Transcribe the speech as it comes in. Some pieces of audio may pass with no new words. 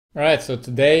All right, so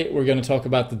today we're going to talk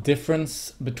about the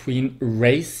difference between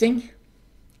racing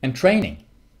and training,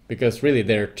 because really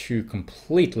they're two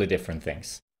completely different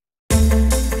things.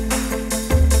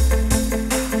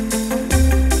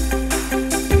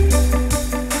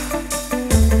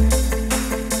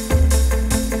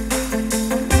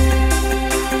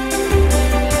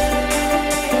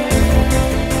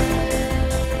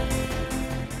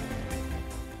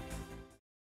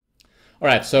 All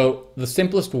right, so the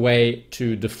simplest way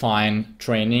to define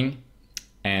training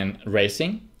and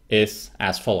racing is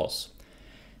as follows.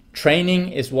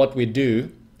 Training is what we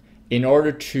do in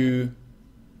order to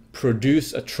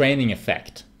produce a training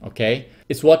effect, okay?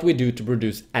 It's what we do to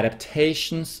produce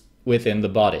adaptations within the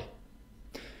body.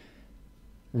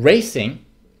 Racing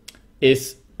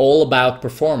is all about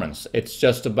performance. It's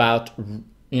just about,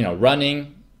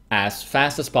 running as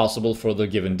fast as possible for the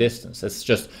given distance. It's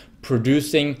just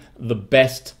producing the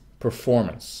best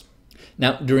performance.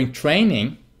 Now, during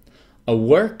training, a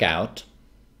workout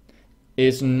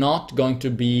is not going to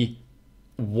be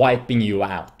wiping you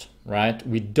out, right?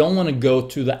 We don't want to go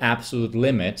to the absolute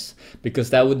limits because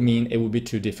that would mean it would be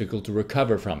too difficult to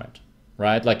recover from it,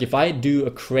 right? Like if I do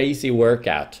a crazy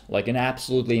workout, like an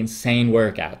absolutely insane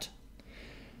workout,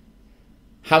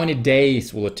 how many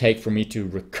days will it take for me to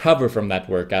recover from that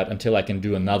workout until I can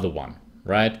do another one,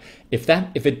 right? If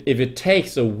it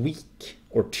takes a week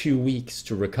or 2 weeks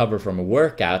to recover from a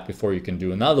workout before you can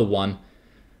do another one,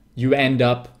 you end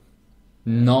up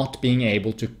not being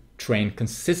able to train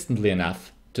consistently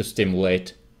enough to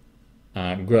stimulate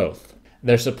growth.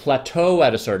 There's a plateau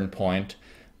at a certain point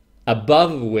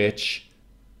above which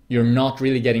you're not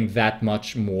really getting that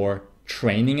much more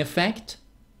training effect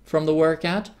from the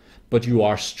workout, but you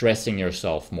are stressing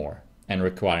yourself more and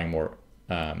requiring more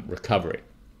recovery.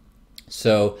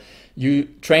 So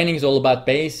training is all about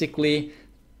basically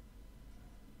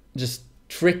just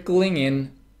trickling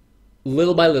in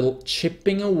little by little,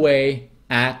 chipping away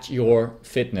at your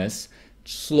fitness,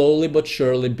 slowly but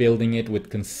surely building it with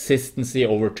consistency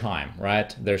over time,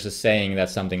 right? There's a saying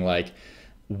that's something like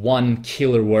one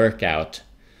killer workout,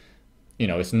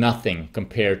 is nothing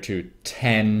compared to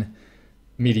 10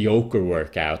 mediocre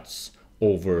workouts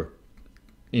over,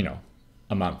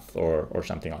 a month or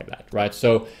something like that, right?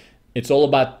 So it's all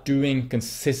about doing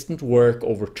consistent work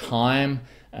over time,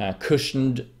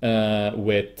 cushioned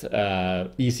with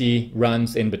easy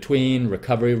runs in between,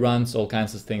 recovery runs, all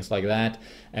kinds of things like that.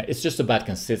 It's just about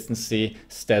consistency,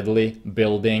 steadily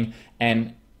building,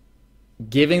 and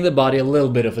giving the body a little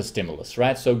bit of a stimulus,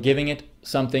 right? So giving it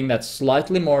something that's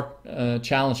slightly more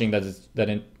challenging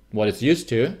than what it's used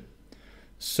to,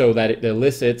 so that it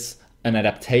elicits an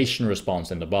adaptation response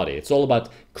in the body. It's all about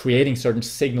creating certain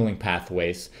signaling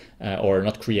pathways, or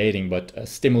not creating, but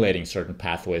stimulating certain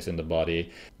pathways in the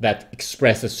body that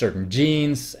expresses certain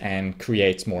genes and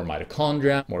creates more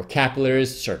mitochondria, more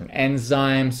capillaries, certain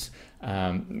enzymes,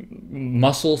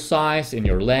 muscle size in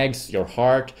your legs, your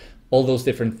heart. All those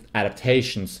different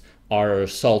adaptations are a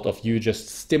result of you just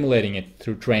stimulating it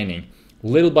through training,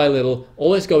 little by little,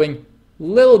 always going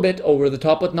little bit over the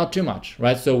top, but not too much,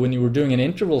 right? So when you were doing an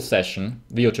interval session,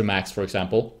 VO2 max, for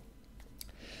example,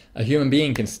 a human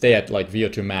being can stay at like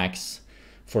VO2 max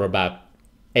for about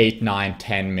 8, 9,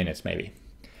 10 minutes maybe.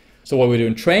 So what we do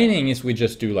in training is we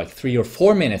just do like 3 or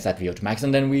 4 minutes at VO2 max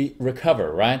and then we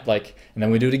recover, right? And then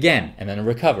we do it again and then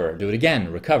recover, do it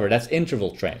again, recover. That's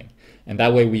interval training. And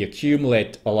that way we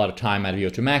accumulate a lot of time at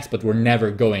VO2 max, but we're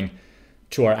never going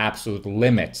to our absolute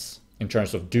limits in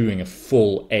terms of doing a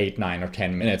full 8, 9, or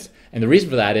 10 minutes. And the reason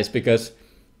for that is because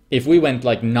if we went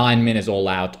like 9 minutes all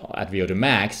out at VO2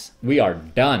 max, we are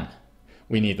done.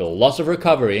 We need a loss of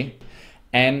recovery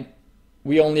and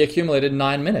we only accumulated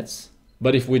 9 minutes.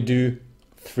 But if we do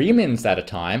 3 minutes at a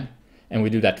time and we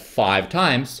do that 5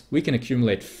 times, we can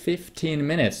accumulate 15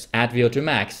 minutes at VO2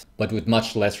 max, but with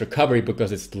much less recovery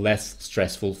because it's less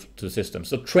stressful to the system.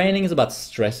 So training is about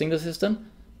stressing the system,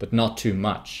 but not too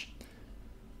much.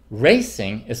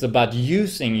 Racing is about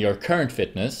using your current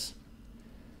fitness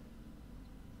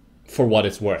for what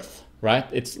it's worth, right?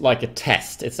 It's like a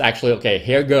test. It's actually, okay,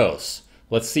 here goes.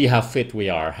 Let's see how fit we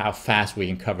are, how fast we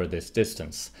can cover this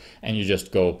distance. And you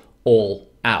just go all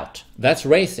out. That's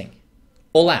racing,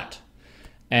 all out.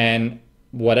 And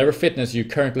whatever fitness you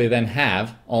currently then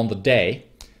have on the day,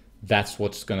 that's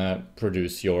what's gonna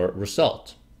produce your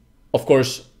result. Of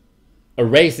course, a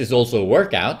race is also a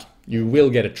workout. You will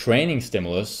get a training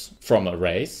stimulus from a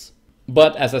race,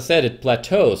 but as I said, it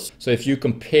plateaus. So if you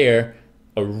compare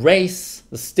a race,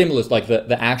 the stimulus, like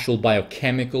the actual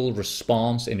biochemical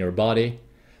response in your body,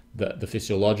 the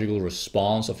physiological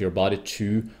response of your body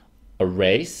to a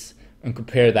race, and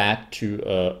compare that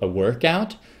to a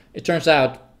workout, it turns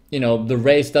out, the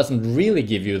race doesn't really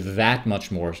give you that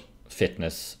much more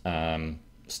fitness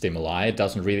stimuli. It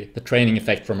doesn't really, the training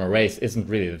effect from a race isn't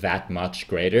really that much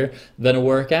greater than a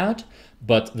workout,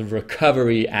 but the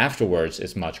recovery afterwards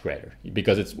is much greater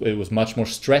because it was much more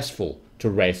stressful to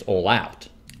race all out.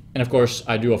 And of course,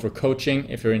 I do offer coaching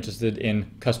if you're interested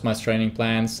in customized training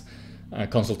plans,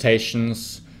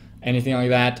 consultations, anything like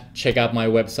that. Check out my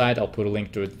website. I'll put a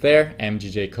link to it there,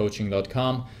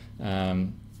 mgjcoaching.com.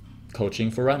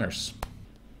 Coaching for runners.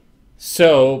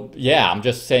 So yeah, I'm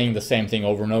just saying the same thing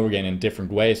over and over again in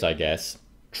different ways, I guess.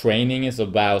 Training is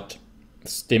about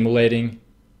stimulating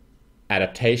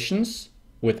adaptations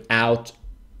without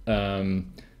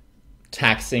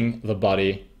taxing the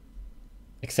body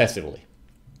excessively,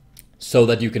 so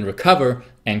that you can recover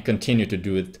and continue to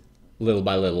do it little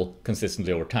by little,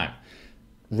 consistently over time.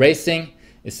 Racing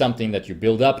is something that you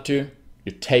build up to.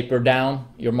 You taper down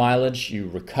your mileage, you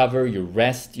recover, you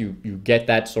rest, you get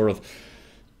that sort of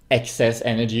excess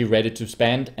energy ready to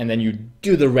spend, and then you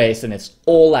do the race and it's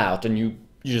all out, and you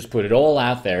just put it all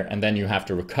out there, and then you have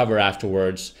to recover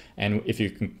afterwards. And if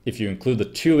you include the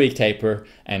 2-week taper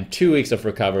and 2 weeks of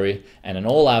recovery and an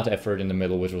all-out effort in the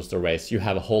middle, which was the race, you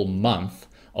have a whole month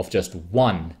of just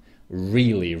one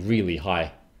really, really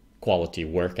high quality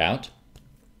workout.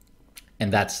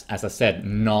 And that's, as I said,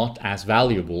 not as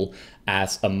valuable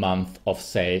as a month of,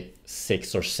 say,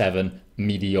 6 or 7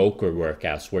 mediocre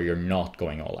workouts where you're not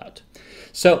going all out.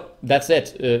 So that's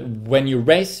it. When you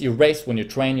race, you race. When you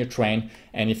train.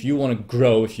 And if you want to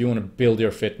grow, if you want to build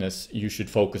your fitness, you should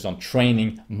focus on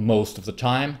training most of the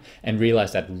time and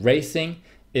realize that racing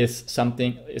is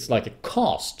something, it's like a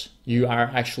cost. You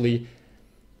are actually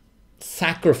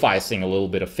sacrificing a little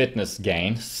bit of fitness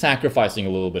gain, sacrificing a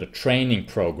little bit of training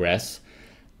progress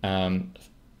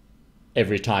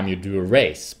every time you do a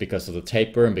race, because of the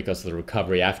taper and because of the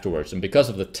recovery afterwards and because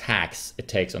of the tax it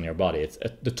takes on your body. It's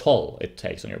the toll it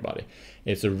takes on your body.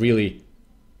 It's a really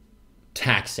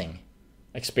taxing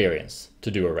experience to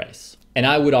do a race. And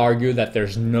I would argue that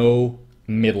there's no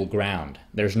middle ground.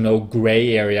 There's no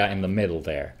gray area in the middle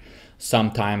there.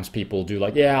 Sometimes people do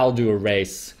like, yeah, I'll do a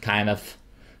race kind of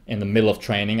in the middle of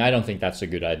training. I don't think that's a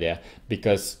good idea,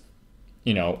 because,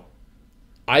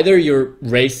 either you're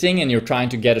racing and you're trying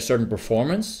to get a certain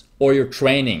performance, or you're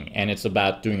training and it's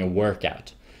about doing a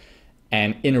workout.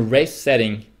 And in a race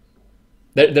setting,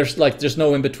 there's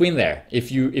no in between there.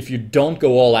 If you don't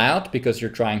go all out because you're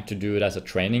trying to do it as a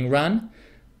training run,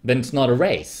 then it's not a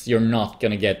race. You're not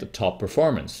going to get the top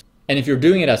performance. And if you're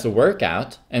doing it as a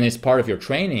workout and it's part of your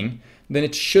training, then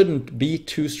it shouldn't be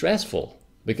too stressful,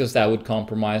 because that would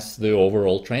compromise the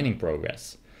overall training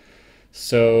progress.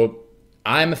 So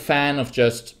I'm a fan of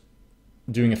just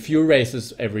doing a few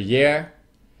races every year,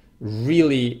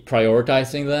 really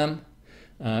prioritizing them.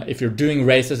 If you're doing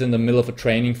races in the middle of a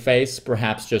training phase,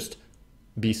 perhaps just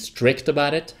be strict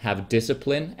about it, have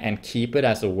discipline, and keep it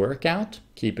as a workout,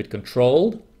 keep it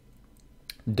controlled.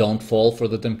 Don't fall for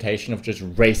the temptation of just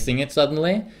racing it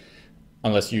suddenly,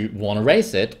 unless you want to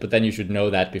race it, but then you should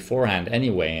know that beforehand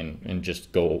anyway, and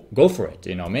just go for it,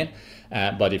 you know what I mean?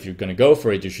 But if you're going to go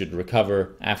for it, you should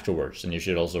recover afterwards, and you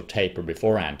should also taper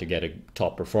beforehand to get a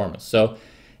top performance. So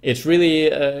it's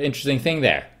really an interesting thing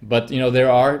there. But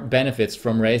there are benefits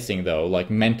from racing though, like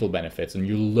mental benefits, and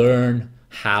you learn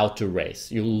how to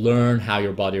race. You learn how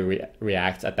your body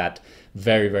reacts at that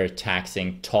very, very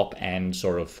taxing top end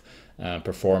sort of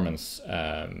performance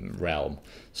realm.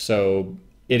 So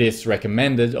it is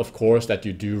recommended, of course, that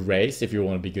you do race if you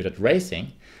want to be good at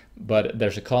racing, but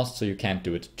there's a cost, so you can't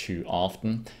do it too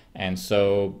often. And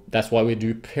so that's why we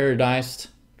do periodized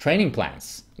training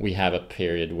plans. We have a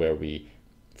period where we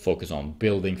focus on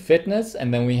building fitness,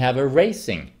 and then we have a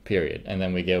racing period, and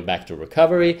then we go back to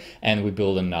recovery and we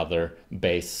build another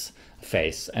base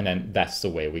phase, and then that's the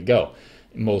way we go.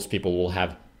 Most people will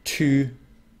have 2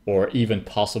 or even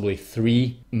possibly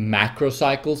 3 macro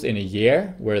cycles in a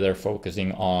year where they're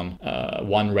focusing on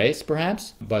one race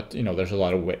perhaps, but there's a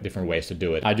lot of different ways to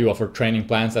do it. I do offer training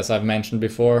plans, as I've mentioned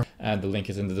before, and the link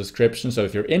is in the description. So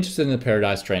if you're interested in a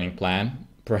periodized training plan,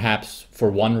 perhaps for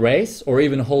one race or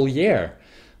even a whole year,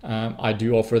 I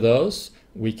do offer those.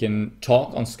 We can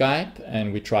talk on Skype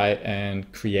and we try and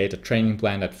create a training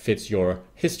plan that fits your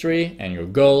history and your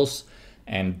goals,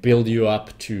 and build you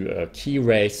up to a key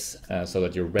race so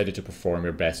that you're ready to perform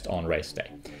your best on race day.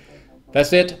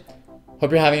 That's it.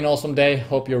 Hope you're having an awesome day.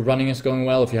 Hope your running is going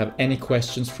well. If you have any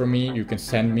questions for me, you can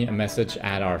send me a message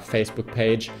at our Facebook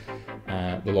page,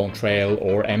 The Long Trail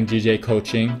or MGJ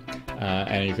Coaching.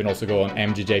 And you can also go on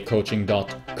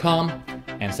mgjcoaching.com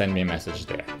and send me a message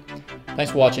there.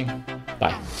 Thanks for watching.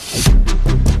 Bye.